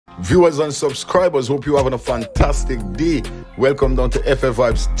Viewers and subscribers, hope you're having a fantastic day. Welcome down to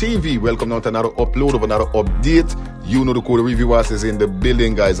FfvibezTv. Welcome down to another upload of another update. You know the code, reviewers is in the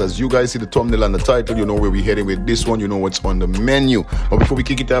building, guys. As you guys see the thumbnail and the title, you know where we're heading with this one. You know what's on the menu. But before we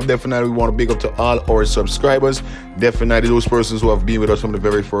kick it off, definitely we want to big up to all our subscribers. Definitely those persons who have been with us from the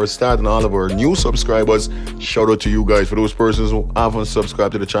very first start, and all of our new subscribers. Shout out to you guys. For those persons who haven't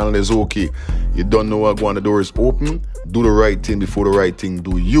subscribed to the channel, it's okay. You don't know what going, the door is open. Do the right thing before the right thing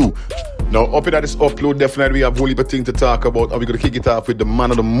do you. Now, up in this upload, definitely we have a whole heap of things to talk about. And we're going to kick it off with the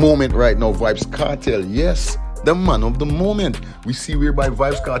man of the moment right now, Vybz Kartel. Yes, the man of the moment. We see whereby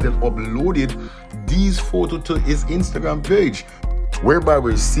Vybz Kartel uploaded these photos to his Instagram page, whereby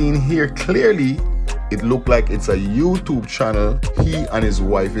we're seeing here clearly it looked like it's a YouTube channel he and his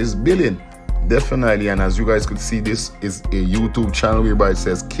wife is building. Definitely, and as you guys could see, this is a YouTube channel whereby it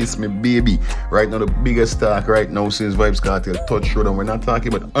says "Kiss Me Baby." Right now, the biggest talk right now since Vybz Kartel touch road, and we're not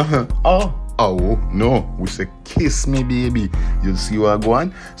talking about no, we say "Kiss Me Baby." You'll see where I go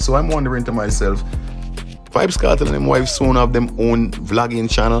on. So I'm wondering to myself, Vybz Kartel and his wife soon have them own vlogging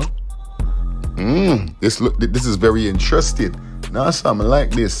channel. This is very interesting. Now something like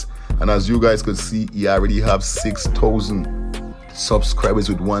this, and as you guys could see, he already have 6,000 subscribers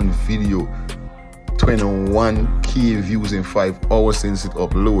with one video, 21k views in 5 hours since it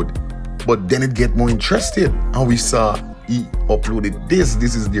upload. But then it get more interesting, and we saw he uploaded this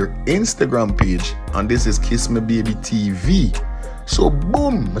is their Instagram page, and this is Kiss Me Baby TV. So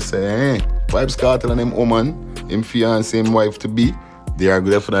boom, I say Vybz Kartel and him woman, him fiance, him wife to be, they are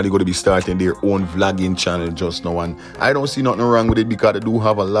definitely going to be starting their own vlogging channel just now, and I don't see nothing wrong with it, because they do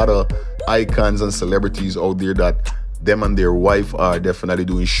have a lot of icons and celebrities out there that them and their wife are definitely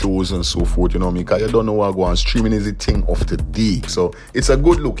doing shows and so forth, you know what I mean? Because you don't know what go on. Streaming is the thing of the day. So it's a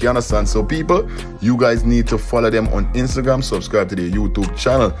good look, you understand? So people, you guys need to follow them on Instagram, subscribe to their YouTube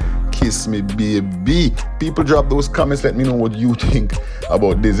channel, Kiss Me Baby. People, drop those comments, let me know what you think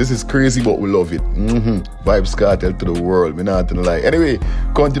about this. This is crazy, but we love it. Vybz Kartel to the world, me not gonna lie. Anyway,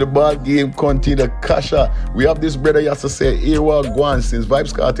 come to the ball game, come to the kasha. We have this brother has to say, here we go on. Since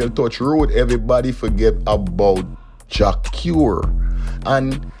Vybz Kartel touch road, everybody forget about Jahshii,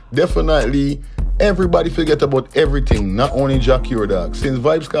 and definitely everybody forget about everything, not only Jahshii, dog. Since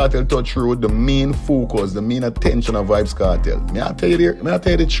Vybz Kartel touch road, the main focus, the main attention of Vybz Kartel. May I tell you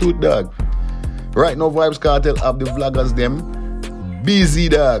the truth, dog. Right now, Vybz Kartel have the vloggers them busy,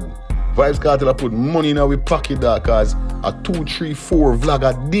 dog. Vybz Kartel have put money in our pocket, dog, cause a 2, 3, 4 vlog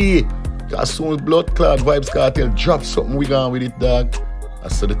a day. As soon as blood clot Vybz Kartel drop something, we gone with it, dog.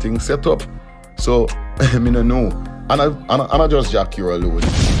 That's the thing set up. So I mean, I know. And I just Jahshii alone.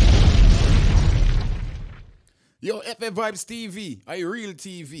 Yo, FfvibezTv, a real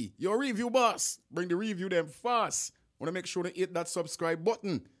TV. Your review boss. Bring the review them fast. Wanna make sure to hit that subscribe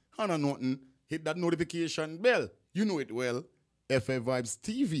button. And nothing, hit that notification bell. You know it well.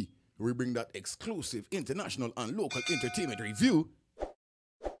 FfvibezTV. We bring that exclusive international and local entertainment review.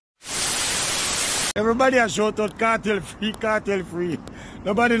 Everybody has shout out Kartel free, Kartel free.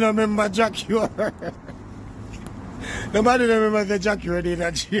 Nobody remember Jahshii. Nobody remember the Jahshii in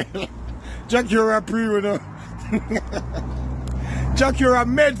that jail. Jahshii a pre, you know. Jahshii a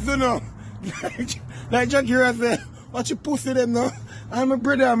meds, you know. Like Jahshii say, what you pussy them now? I'm a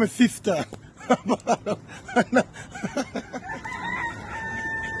brother, I'm a sister. Boy,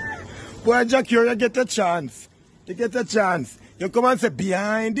 Jahshii, you get a chance. You get a chance. You come and say,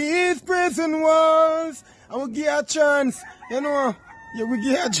 behind these prison walls, I will give you a chance. You know, you will give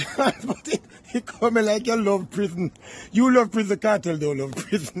you a chance, but it come like you love prison. You love prison, Kartel don't love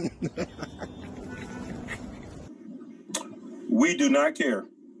prison. We do not care.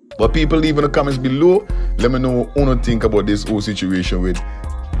 But people, leave in the comments below. Let me know what you think about this whole situation with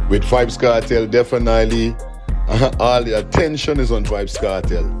Vybz Kartel. Definitely, all the attention is on Vybz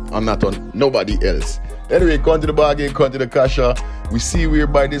Kartel. I'm not on nobody else. Anyway, come to the bargain, come to the kasha. We see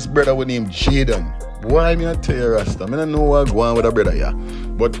whereby this brother was named Jaden. Why me not tell you, Rasta? I don't know what's going on with a brother here.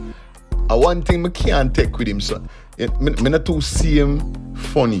 But one thing I can't take with him, son. I not to see him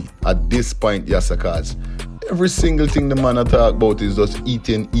funny at this point, yes, because every single thing the man I talk about is just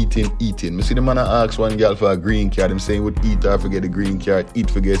eating. Me see the man I ask one girl for a green card. Him saying would eat or forget the green card,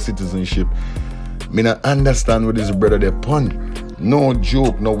 eat forget citizenship. Me not understand what this brother they pun. No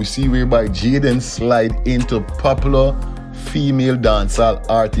joke. Now we see whereby Jaden slide into popular female dancehall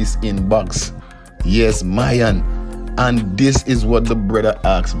artist inbox. Yes, Mayan. And this is what the brother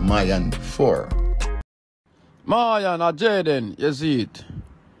asked Mayan for. Mayan or Jaden, you see it?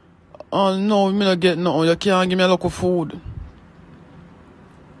 Oh no, me not get nothing. You can't give me a lot of food.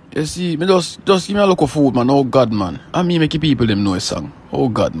 You see, me just give me a look of food, man. Oh God, man. And me make people them know a song. Oh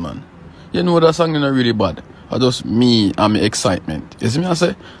God, man. You know that song is not really bad. I just me and my excitement. You see me I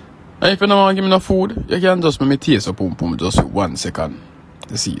say? And if you don't want to give me no food, you can just make me taste a pum pum just 1 second.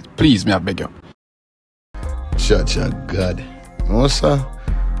 You see it. Please, me I beg you. God. No, sir.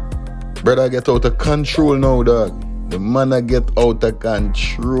 Brother get out of control now, dog. The man I get out of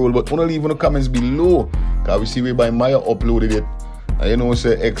control. But wanna leave in the comments below. Cause we see whereby Maya uploaded it. And you know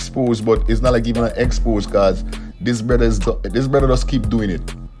say exposed, but it's not like even an expose cause this brother just keep doing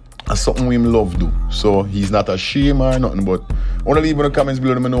it. That's something we love do. So he's not ashamed or nothing. But wanna leave in the comments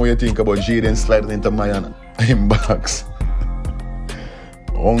below. Let me know what you think about Jaden sliding into Maya inbox.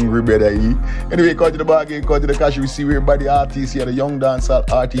 Hungry brother he. Anyway, cut to the bargain, cut to the cash. We see whereby the artists here, the young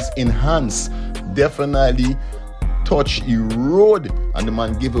dancehall artist Nhance definitely touch the road, and the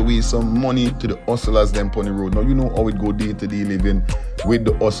man give away some money to the hustlers them on the road. Now you know how it go day to day living with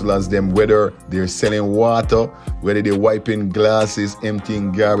the hustlers them, whether they're selling water, whether they're wiping glasses,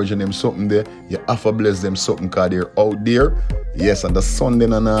 emptying garbage and them something there. You have to bless them something cause they're out there. Yes, and the Sunday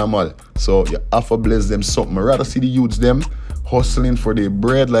not normal. So you have to bless them something. I rather see the youths them hustling for their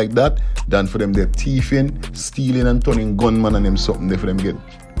bread like that than for them they're thieving, stealing and turning gunman and them something there for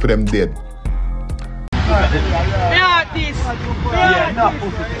them dead.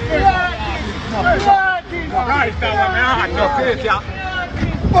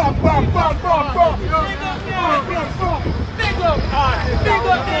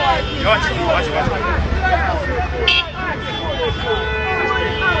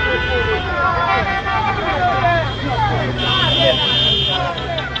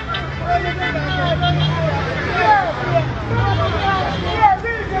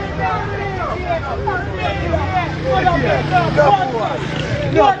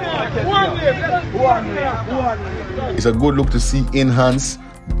 It's a good look to see Nhance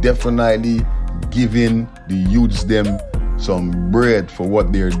definitely giving the youths them some bread for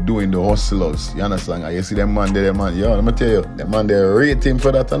what they're doing, the hustlers. You understand? You see them man there, man. Yo, let me tell you, that man they rate him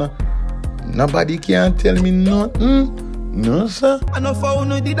for that, nobody can tell me nothing. No, sir. I know for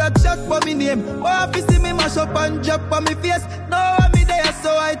who did that check for me name. Oh, if you see me mash up and drop on me face. No, I'm there, so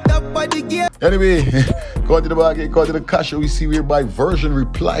I top by the game. Anyway, go to the bag, go to the cash. We see whereby Vhrshon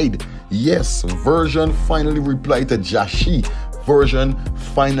replied. Yes, Vhrshon finally replied to Jahshii. Vhrshon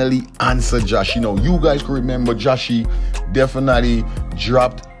finally answered Jahshii. Now, you guys can remember Jahshii definitely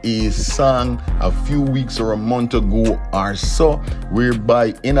dropped a song a few weeks or a month ago or so,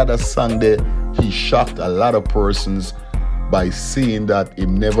 whereby in that song there, he shocked a lot of persons by saying that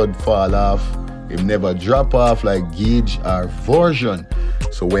him never fall off, him never drop off like Gage or Vhrshon.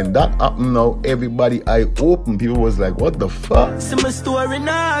 So when that happened now, everybody eye open. People was like, what the fuck? See my story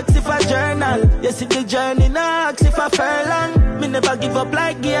knocks if I journal. You see the journey knocks if I furlong. Me never give up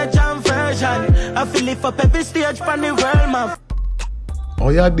like Gage and Vhrshon. I feel lift up every stage from the world, man. Oh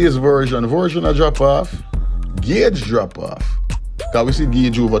yeah, this Vhrshon a drop off. Gage drop off. Cause we see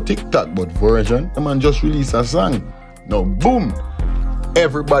Gage over TikTok, but Vhrshon, the man just released a song. Now boom,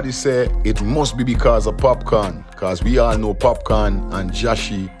 everybody say it must be because of Popcorn, cause we all know Popcorn and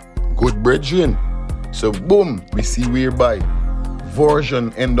Jahshii good brethren. So boom, we see whereby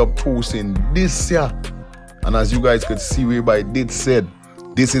Vhrshon end up posting this year, and as you guys could see whereby it said,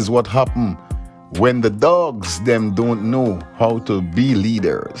 this is what happened when the dogs them don't know how to be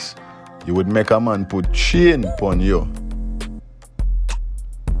leaders. You would make a man put chain upon you.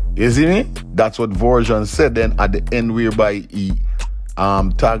 You see me? That's what Vhrshon said then at the end whereby he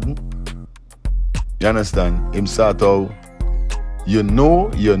tag. You understand? Him start out, you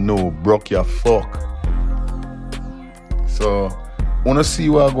know, broke your fuck. So, wanna see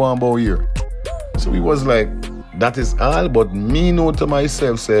what I go on about here. So he was like, that is all, but me know to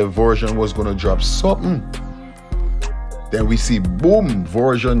myself, say Vhrshon was gonna drop something. Then we see, boom,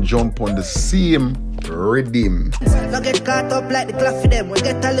 Vhrshon jump on the same rhythm. Don't get caught up like the cloth for them. We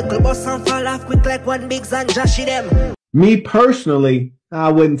get a little bus and fall off quick like one Vybz and Jahshii them. Me personally, I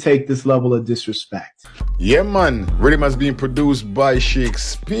wouldn't take this level of disrespect. Yeah, man. Rhythm has been produced by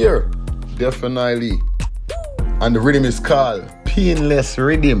Shakespeare. Definitely. And the rhythm is called Painless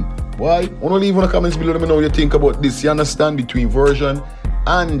Rhythm. Why? Wanna leave in the comments below. Let me know what you think about this. You understand? Between Vhrshon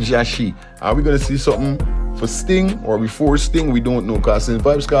and Jahshii. Are we gonna see something for Sting or before Sting? We don't know. Cause since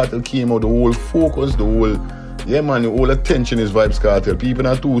Vybz Kartel came out, the whole focus, the whole attention is Vybz Kartel. People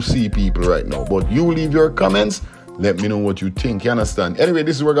are to see people right now. But you leave your comments. Let me know what you think. You understand? Anyway,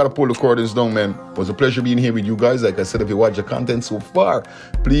 this is where I gotta pull the curtains down, man. It was a pleasure being here with you guys. Like I said, if you watch the content so far,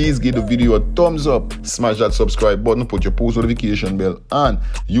 please give the video a thumbs up, smash that subscribe button, put your post notification bell on.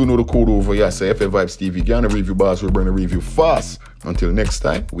 You know the code over here. Say FfvibezTv. Get on the review boss. We'll bring the review fast. Until next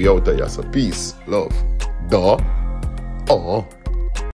time, we out there. So peace, love, duh, oh.